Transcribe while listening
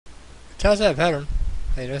Tell us that pattern.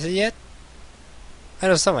 Have you noticed it yet? I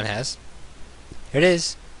know someone has. Here it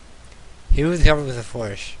is. He moved the cover with a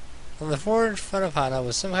flourish. On the floor in front of Hana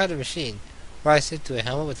was some kind of machine, rising to a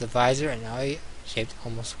helmet with a visor and an eye-shaped,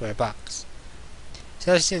 almost square box.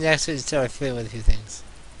 So I stood next to it and started feeling with a few things.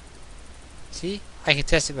 See, I can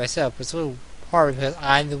test it myself, but it's a little hard because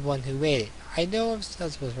I'm the one who made it. I know I'm not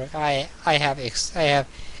supposed to work. I have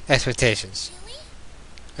expectations. Really?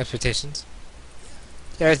 Expectations.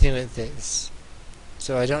 Everything with this.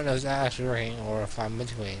 So I don't know if it's actually working or if I'm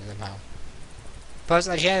manipulating it somehow. Plus,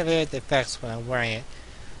 I can't evaluate the effects when I'm wearing it.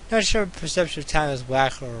 Not sure if perception of time is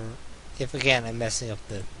whack or if again I'm messing up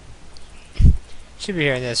the. Should be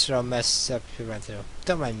hearing this, so I'll mess up if you run through.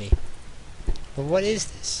 Don't mind me. But what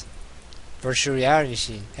is this? Virtual reality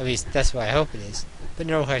machine. At least that's what I hope it is. But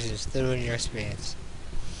no questions, they'll ruin your experience.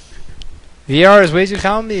 VR is way too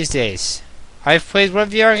common these days. I've played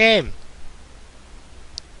one VR game.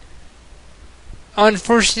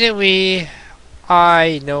 Unfortunately,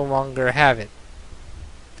 I no longer have it.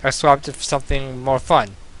 I swapped it for something more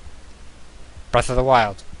fun. Breath of the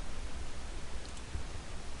Wild.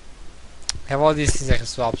 I have all these things I can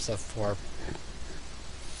swap stuff for.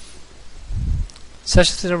 Such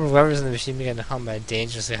as the number of levers in the machine began to hum at a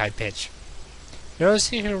dangerously high pitch.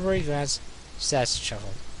 Noticing her worried glance, Stats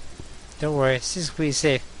chuckled. Don't worry, it's completely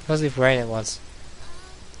safe. I was wearing it once.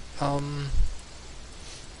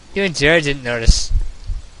 Even Jared didn't notice.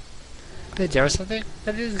 Did Jared something?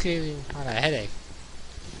 That is giving Hana a headache.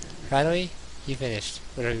 Finally, he finished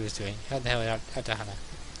whatever he was doing. Held the helmet out to Hana.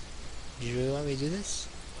 Do you really want me to do this?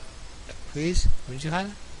 Please? Wouldn't you,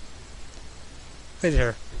 Hana? Look at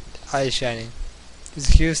her, eyes shining. It was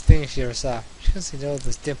the cutest thing she ever saw. She couldn't see no of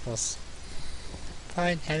those dimples.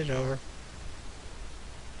 Fine, hand it over.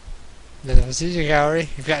 In the procedure gallery,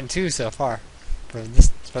 we've gotten 2 so far. For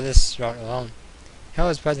this route alone. Hell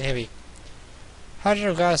is present heavy.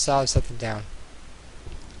 Hydro got solid something down.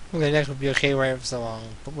 Well, the neck would be okay wearing it for so long,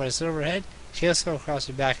 but when it's overhead, she also fell across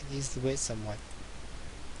her back and eased the weight somewhat.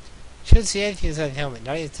 She couldn't see anything inside the helmet,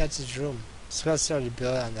 not even touch his room. Sweat started to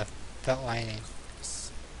build on the felt lining.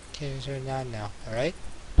 Okay, turn on now, alright?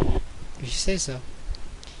 If you say so.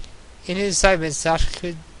 In his excitement, Sasha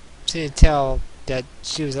could see and tell that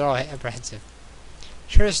she was at all apprehensive.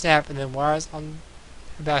 She heard a snap, and then wires on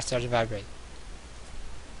her back started to vibrate.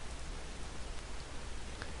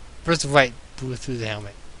 Burst of light blew through the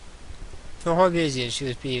helmet. From her busy, and she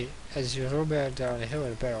was beat as she was rolled back down the hill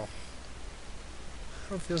in a barrel. I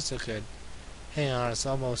don't feel so good. Hang on, it's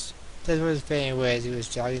almost. That was fading away as he was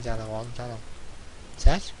jogging down a long tunnel.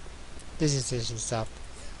 Satch? This station stopped.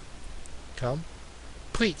 Come?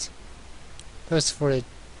 Please! First for the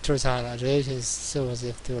Tortana, undulated his still as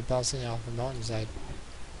if they were bouncing off a mountainside.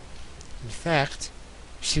 In fact,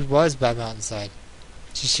 she was by a mountainside.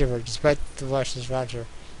 She shivered, despite the rushes around her.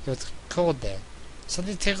 It was cold there.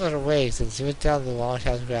 Something tickled her legs and she went down the long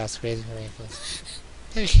shallow grass, grazing her ankles.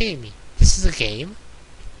 Are you kidding me? This is a game?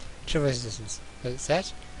 Traverse distance. Was it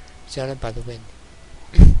set? Surrounded by the wind.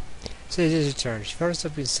 So it did return. She felt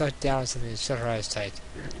herself being sucked down in something that shut her eyes tight.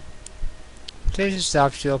 As she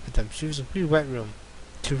stopped, she opened them. She was in a pretty wet room.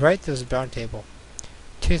 To her right, there was a brown table.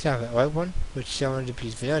 Two top, a white one, which shone to be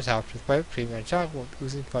vanilla topped with white cream and chocolate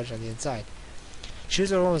oozing fudge on the inside. She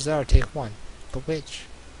was almost there to take one. But which?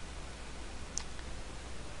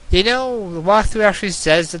 You know, the walkthrough actually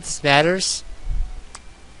says that this matters,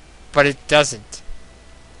 but it doesn't.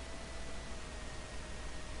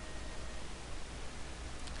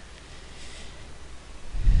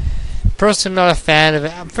 Personally, I'm not a fan of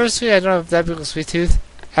it. Personally, I don't have that big of a sweet tooth.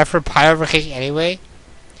 I prefer pie over cake anyway.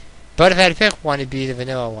 But if I had to pick one, it'd be the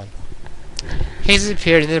vanilla one. Cakes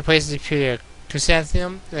appeared, and other places appeared a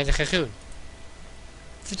chrysanthemum and a cocoon.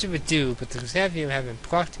 Such it would do, but the chrysanthemum had been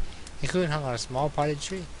plucked, and the cocoon hung on a small potted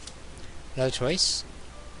tree. Another choice?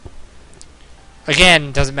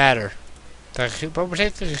 Again, doesn't matter. But we'll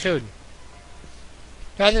take the cocoon.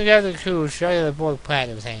 Rather than grab the cocoon, she rather the boiled plant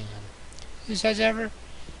that was hanging on it. You such ever?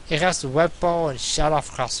 He cast a wet ball and shot off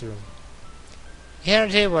across the room. He hit on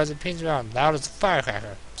the table as it pinged around, loud as a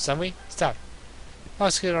firecracker. Suddenly, stopped.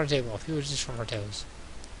 Mouse skidded on the table, a few inches from her toes.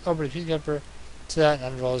 Opened the pink pepper to that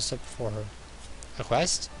and unrolled the step before her. A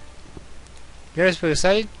quest? Nervous but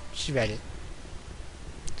excited, she read it.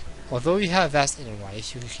 Although you have a vast inner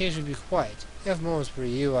life, you can occasionally be quiet. You have moments where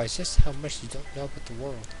you realize just how much you don't know about the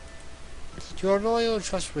world. You are a loyal and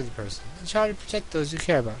trustworthy person, and try to protect those you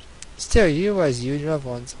care about. Still, you realize you and your loved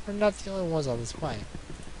ones are not the only ones on this planet.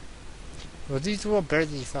 You will leave the world better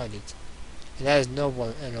than you found it, and that is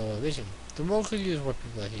noble and noble vision. The world could use more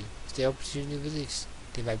people like you. If the opportunity release,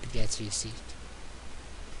 they might be the answer you seek.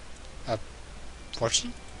 A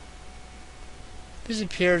fortune?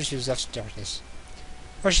 Disappeared, she was left in darkness.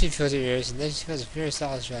 Or she feels her ears, and then she feels a furious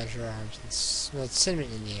silence around her arms, and smelled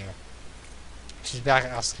cinnamon in the air. She's back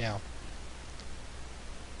at Asagao.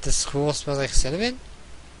 The school smells like cinnamon?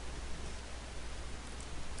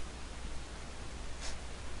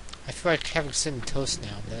 I feel like having cinnamon toast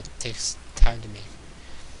now, but that takes time to make.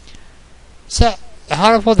 So,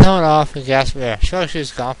 Hana pulled the helmet off and gasped for air. She felt like she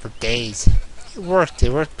was gone for days. It worked.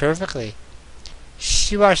 It worked perfectly.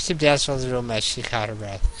 She watched him dance around the room as she caught her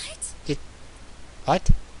breath.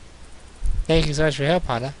 What? Thank you so much for your help,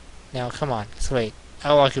 Hana. Now, come on. Let's wait.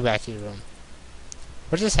 I'll walk you back to your room.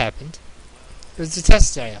 What just happened? It was a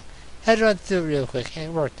test scenario. Had to run through it real quick,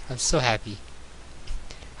 and it worked. I'm so happy.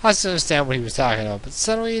 I still understand what he was talking about, but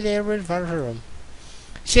suddenly they were in front of her room.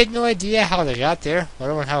 She had no idea how they got there, let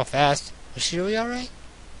alone how fast. Was she really alright?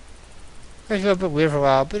 I feel a bit weird for a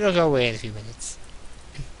while, but it'll go away in a few minutes.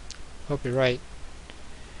 Hope you're right.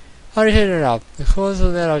 How did it up? The coolest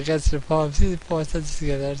of that all gets to the palm, see the palm sentences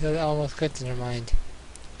together until it almost clicked in her mind.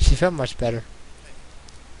 She felt much better.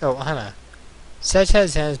 Oh, Hana. Sedge had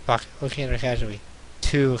his hand in his pocket, looking at her casually.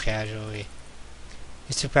 Too casually.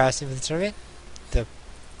 You still practicing for the tournament?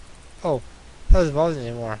 Oh, that was involved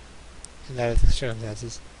anymore. In light of the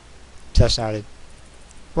circumstances. Josh nodded.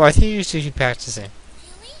 Well, I think you should keep practicing.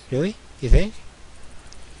 Really? You think?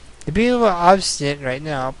 They're being a little obstinate right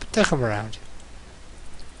now, but they'll come around.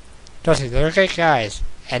 Trust me, they're great guys,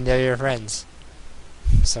 and they're your friends.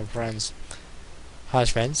 Some friends. How's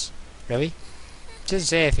friends? Really? Didn't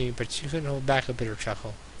say anything, but you couldn't hold back a bitter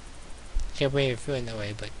chuckle. Can't believe you're feeling that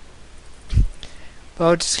way, but...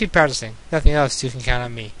 Well, just keep practicing. Nothing else, you can count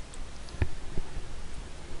on me.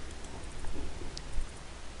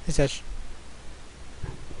 Hey, Touch.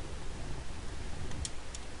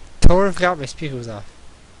 Totally forgot my speaker was off.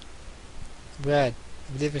 I'm glad.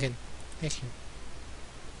 I believe I can... Thank you.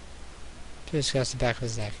 Just scratch the back of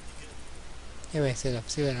his neck. Anyway, sit up.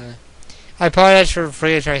 See you later. I apologize for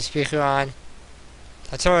forgetting to turn my speaker on.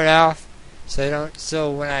 I tore it off,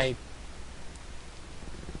 so when I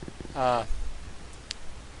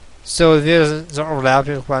so the video doesn't overlap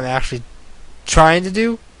with what I'm actually trying to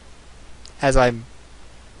do as I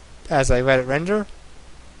let it render.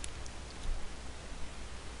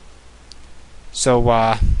 So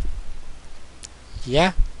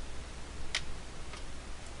yeah.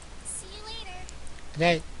 See you later. Good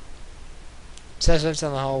night. Seth left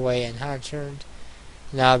down the hallway and Hana turned.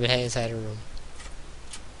 Now I've been heading inside her room.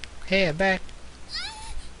 Hey, I'm back.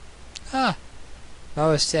 Ah! I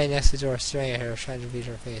was standing next to the door, staring at her, trying to read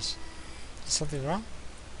her face. Is something wrong?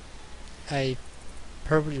 I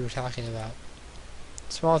heard what you were talking about.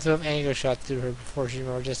 A small thrill of anger shot through her before she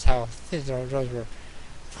remembered just how thin her drugs were.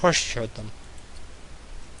 Of course she heard them.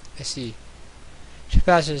 I see. She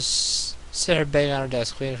passed and set her bag on her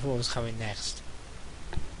desk, waiting for what was coming next.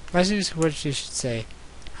 I see what she should say.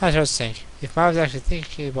 I was to think. If I was actually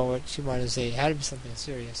thinking about what she wanted to say, it had to be something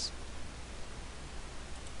serious.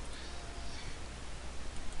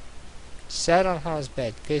 She sat on Hana's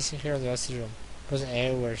bed, facing her in the rest of the room. Wasn't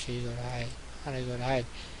anywhere she could hide. Hana could hide.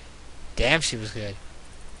 Damn, she was good.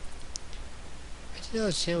 I didn't know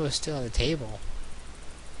the chin was still on the table.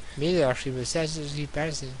 Me either, actually, but Seth just keep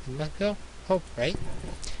practicing. We must go. Hope, right?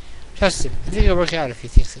 Trust him. I think it'll work out if he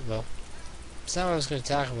thinks it will. It's not what I was going to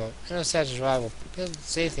talk about. I know Satch's rival. He doesn't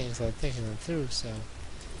say things without thinking them through, so...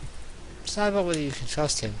 It's not about whether you can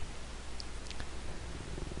trust him.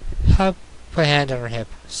 I put a hand on her hip,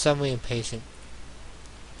 suddenly impatient.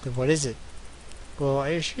 Then what is it? Well,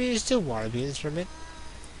 are you sure you still want to be in this tournament?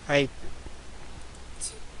 Of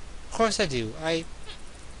course I do. I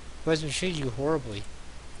was treating you horribly.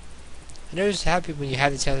 I know you was happy when you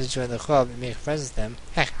had the chance to join the club and make friends with them.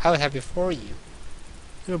 Heck, I was happy for you.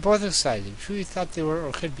 We were both excited. We truly thought they were,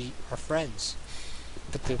 or could be, our friends.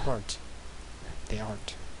 But they weren't. They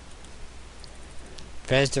aren't.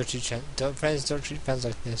 Friends don't treat friends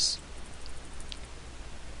like this.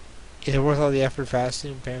 Is it worth all the effort,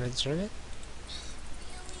 fasting, and preparing for the tournament?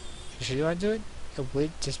 You sure you want to do it? It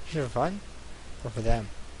would just be for fun? Or for them?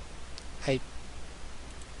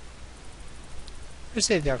 I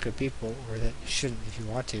say they are good people, or that you shouldn't if you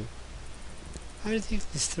want to. How do you think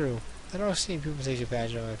this through? I don't see people take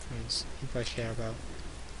advantage of my friends, people I care about.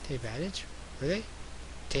 Take advantage? Were they?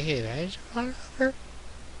 Taking advantage of her?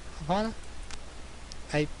 Of Hana?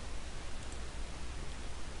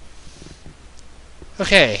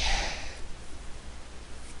 Okay.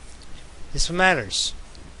 This one matters.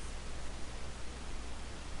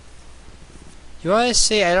 You want to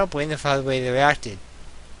say I don't blame them for the way they reacted.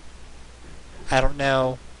 I don't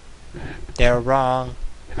know. They were wrong.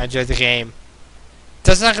 I enjoyed the game.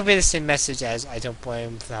 That's not going to be the same message as I don't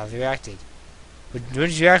blame them for how they reacted.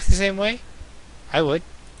 Wouldn't you act the same way? I would.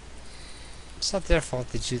 It's not their fault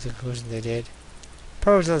they drew the conclusion they did.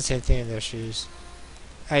 Probably done the same thing in their shoes.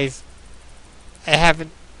 I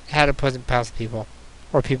haven't had a pleasant past with people,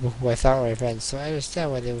 or people who I thought were my friends, so I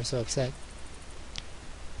understand why they were so upset.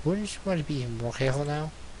 Wouldn't you want to be more careful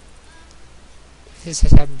now? This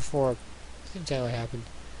has happened before. I can tell what happened.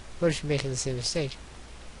 What if you're making the same mistake?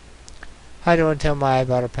 I don't want to tell Maya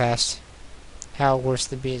about her past. How worse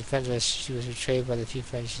than being friends with, she was betrayed by the few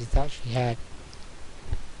friends she thought she had.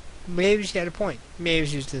 Maybe she had a point. Maybe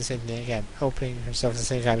she was doing the same thing again, opening herself to the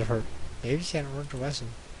same kind of hurt. Maybe she hadn't learned her lesson.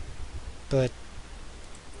 But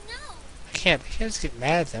I can't just get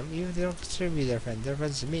mad at them, even if they don't consider me their friend. They're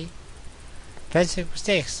friends to me. Friends make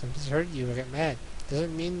mistakes. Some just hurt you or get mad.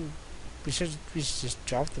 Doesn't mean we should just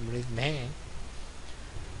drop them or leave them hanging.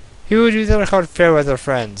 People do that are called fair weather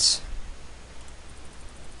friends.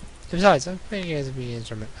 Besides, I'm playing as a music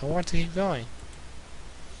instrument. I want to keep going.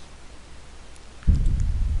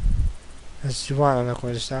 As you want, I'm not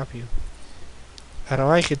going to stop you. I don't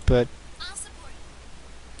like it, but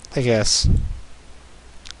I guess.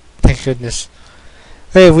 Thank goodness.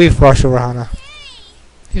 Hey, we've watched over Hana.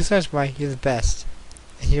 You such Mike, you're the best.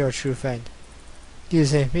 And you're a true friend. Do the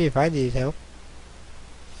same for me if I needed help.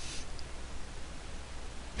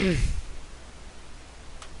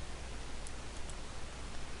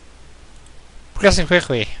 Progressing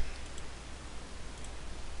quickly.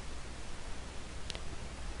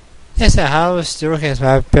 Yes, Hana was still working as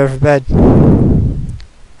my prepare for bed.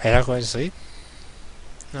 Are you not going to sleep?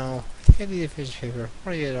 No, I think I need to finish paper. I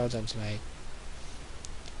want to get it all done tonight.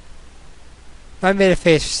 I made a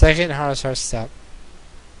face for a second, Hana's heart stopped.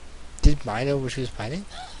 Did Mai know what she was planning?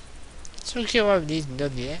 It's okay why we need to know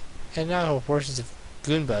the and now portions of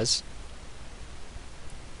Goombas.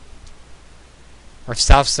 Or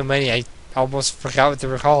stop so many, I almost forgot what they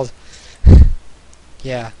were called.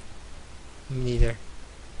 Yeah, me neither.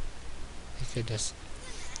 Thank goodness.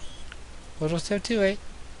 Well, don't stay too late.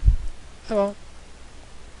 I won't.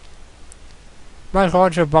 Mai crawled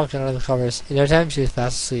into her bunk under the covers. In no time, she was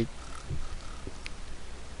fast asleep.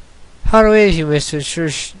 How do we, if you wish to ensure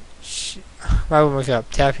Mai would wake up,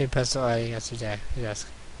 tapping a pencil against her desk.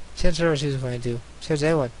 She didn't know what she was going to do. She told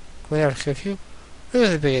anyone. Going out to curfew? It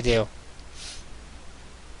was a big deal.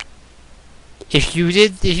 If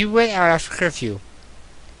you went out after curfew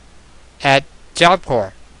at Job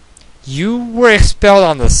Corps, you were expelled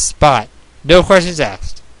on the spot. No questions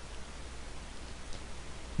asked.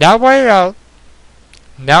 Not while you're out.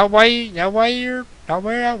 Not while you're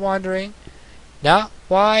out wandering. Not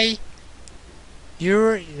while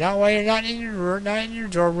you're not in your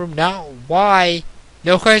dorm room. Not why.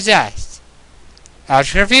 No questions asked.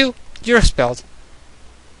 After curfew, you're expelled.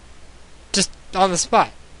 Just on the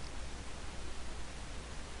spot.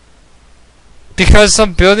 Because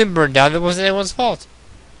some building burned down that wasn't anyone's fault.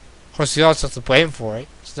 Of course, we all took the blame for it.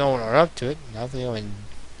 So no one owned up to it. Nothing in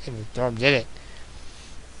the dorm did it.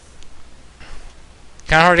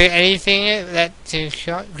 Can't hardly get anything that can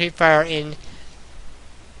create fire in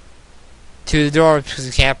to the dorm because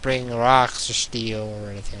you can't bring rocks or steel or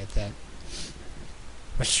anything like that.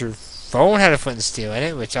 But your phone had a foot in steel in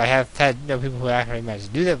it, which I have had people who actually managed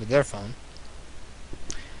to do that with their phone.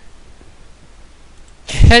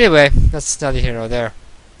 Anyway, that's neither here nor there.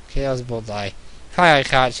 Okay, that was a bold lie. If I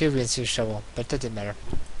got caught, she would be in serious trouble, but that didn't matter.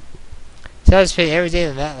 So I was spending every day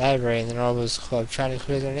in that library in the Norwood's Club trying to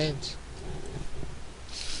clear their names.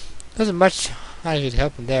 There wasn't much I could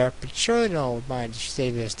help him there, but surely no one would mind if she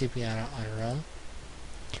stayed there sleeping on her own.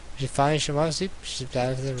 When she finally should want to sleep, she slipped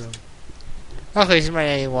out of the room. Luckily, she didn't mind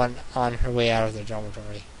anyone on her way out of their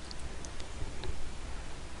dormitory.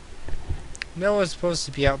 No one was supposed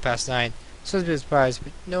to be out past 9. Supposed to be surprised,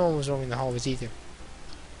 but no one was roaming the hallways either.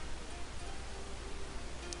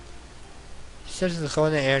 She stepped into the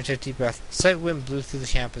cold air and took a deep breath. A slight wind blew through the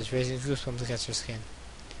campus, raising goosebumps against her skin.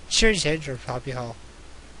 She turned her head toward Poppy Hall.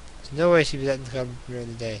 There's no way she'd be letting the club during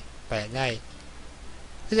the day, but at night.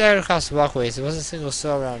 As I across the walkways, there wasn't a single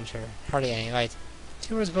soul around her, hardly any light.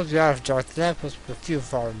 She was supposed to be out of dark, the lamppost with a few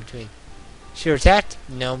far in between. If she were attacked,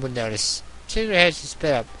 no one would notice. Shaking her head, she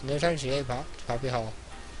sped up. In no time, she made to Poppy Hall.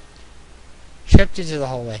 She stepped into the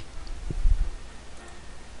hallway.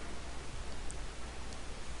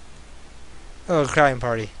 Oh, a crying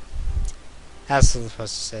party. That's what the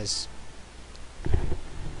poster says.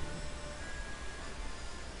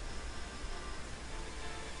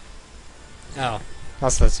 Oh,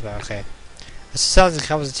 that's what it's about, okay. As the sounds and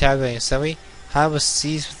comments of tabulating suddenly, Hana was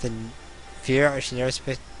seized with the fear she never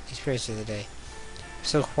experienced the other day.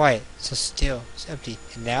 So quiet, so still, so empty,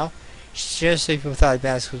 and now, she just so people thought the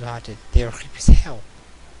bad school was haunted. They were creepy as hell.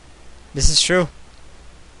 This is true.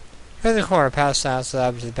 Turn the corner past the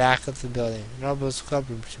slab to the back of the building. Noble's club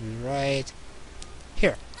room should be right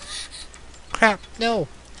here. Crap, no!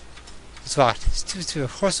 It's locked. It's too.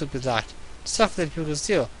 Of course it would be locked. Stuff that people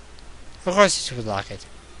steal. Of course you should lock it.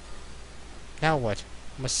 Now what?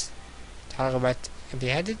 Must Tana go back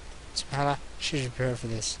empty-handed? Hana should prepare for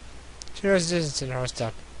this. She rose distance in her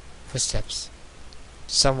step. Footsteps.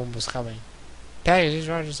 Someone was coming. Panic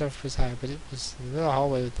rounded herself was high, but it was in the middle of the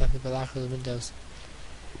hallway with nothing but lockers and windows.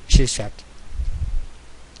 She was trapped.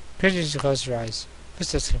 Quickly she closed her eyes.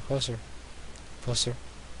 Footsteps came closer. Closer.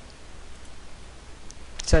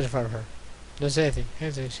 Sat in front of her. No say anything.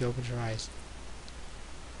 Anything, she opened her eyes.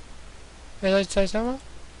 May I like to try someone?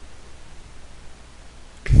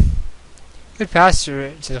 Good past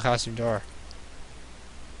her to the classroom door.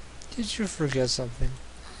 Did you forget something?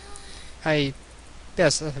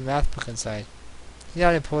 Yes, left a math book inside. He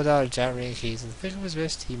nodded and pulled out a giant ring case. With the flick of his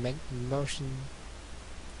wrist, he motioned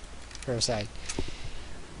her aside.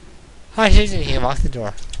 I hit and he unlocked the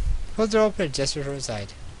door. Pulled the door open and gestured her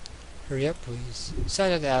inside. Hurry up, please.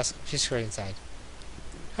 Decided not to ask. She scurried inside.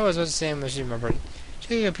 I was about to say when she remembered. She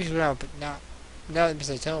took a peek around, but now that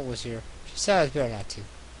Mr. Tunnel was here, she decided it was better not to.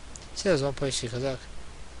 She said there was one place she could look.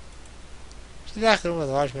 She back of the room where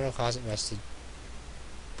the large metal closet rested.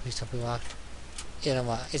 Please don't be locked.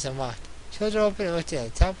 It's unlocked. She held it open and looked in.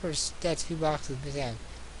 At the top were stacked 2 boxes of sand.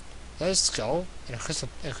 Was that a skull and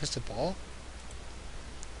a crystal ball?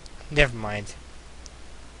 Never mind.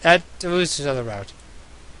 That leads to another route.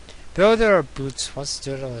 Below there are boots. Once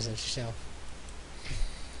the door was empty shelf.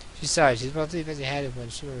 She sighed. She was about to leave empty-handed when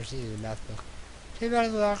she received the math book. She came out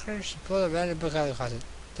of the locker. She pulled a random book out of the closet.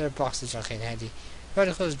 There were boxes that came handy. Tried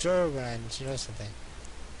to close the drawer when she noticed something.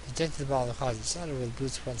 She dented the ball in the closet. Sounded where the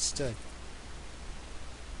boots once stood.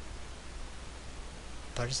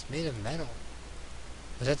 But it's made of metal.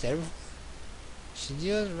 Was that there before? She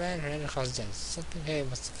kneeled and ran her hand across the desk. Something heavy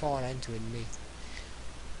must have fallen into it and made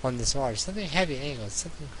one this large. Something heavy and angled.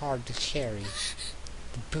 Something hard to carry.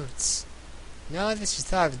 The boots. Now that she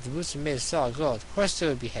thought of it, the boots were made of solid gold. Of course they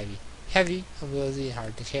would be heavy. Heavy, unwieldy, and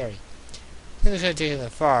hard to carry. They could have taken them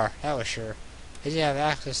far, that was sure. They didn't have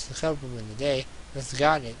access to the club room in the day. They must have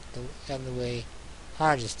gotten the way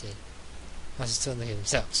Hana just did. Must have stolen them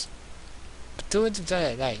themselves. But they wouldn't have done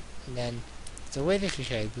it at night, and then there's no way they could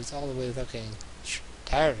carry the boots all the way without getting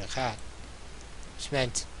tired or caught. Which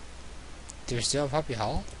meant they were still in Puppy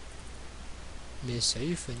Hall? Miss, are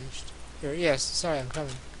you finished? Yes, sorry, I'm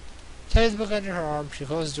coming. Tied the book under her arm, she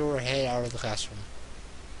closed the door and headed out of the classroom.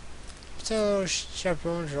 So she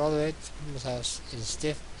chaperoned her all the way to the principal's house in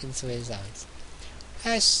stiff, insulated silence.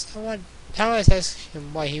 Hana asked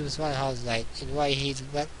him why he was on house tonight, and why he'd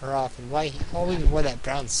let her off, and why he always wore that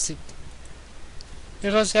brown suit.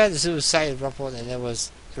 Nicholas had the suit was slightly rumpled, and there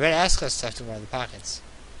was a red ascot stuffed in one of the pockets.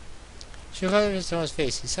 She looked at Mr. Noah's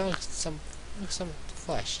face. He looked somewhat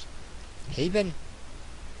flushed. Had he been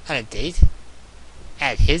on a date?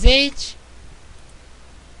 At his age?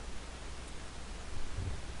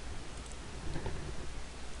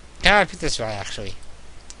 Can I pick this right, actually?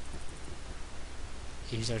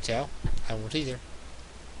 He's no tell. I won't either.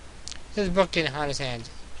 There's a book in Hana's hand.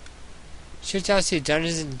 Shoot out to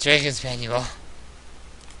Dungeons and Dragons manual.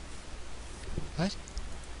 What?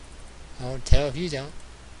 I won't tell if you don't.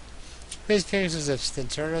 Put his fingers to his lips, then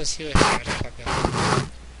turn those heel and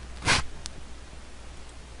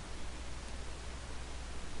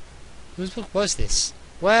whose book was this?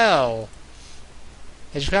 Well,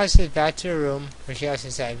 as she went back to her room, her chaos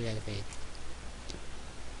inside began to fade.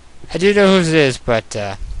 I do know whose it is, but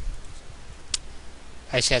I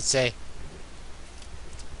can't say.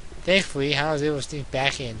 Thankfully, Hana was able to sneak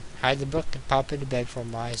back in, hide the book, and pop into bed for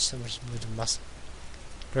my eyes so much moved a muscle.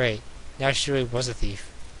 Great. Now she really was a thief.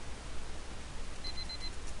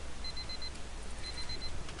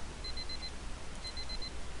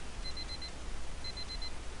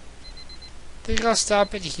 I think I'll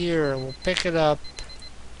stop it here and we'll pick it up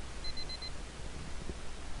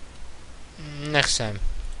next time.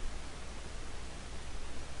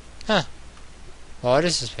 Huh. Well, it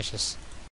is suspicious.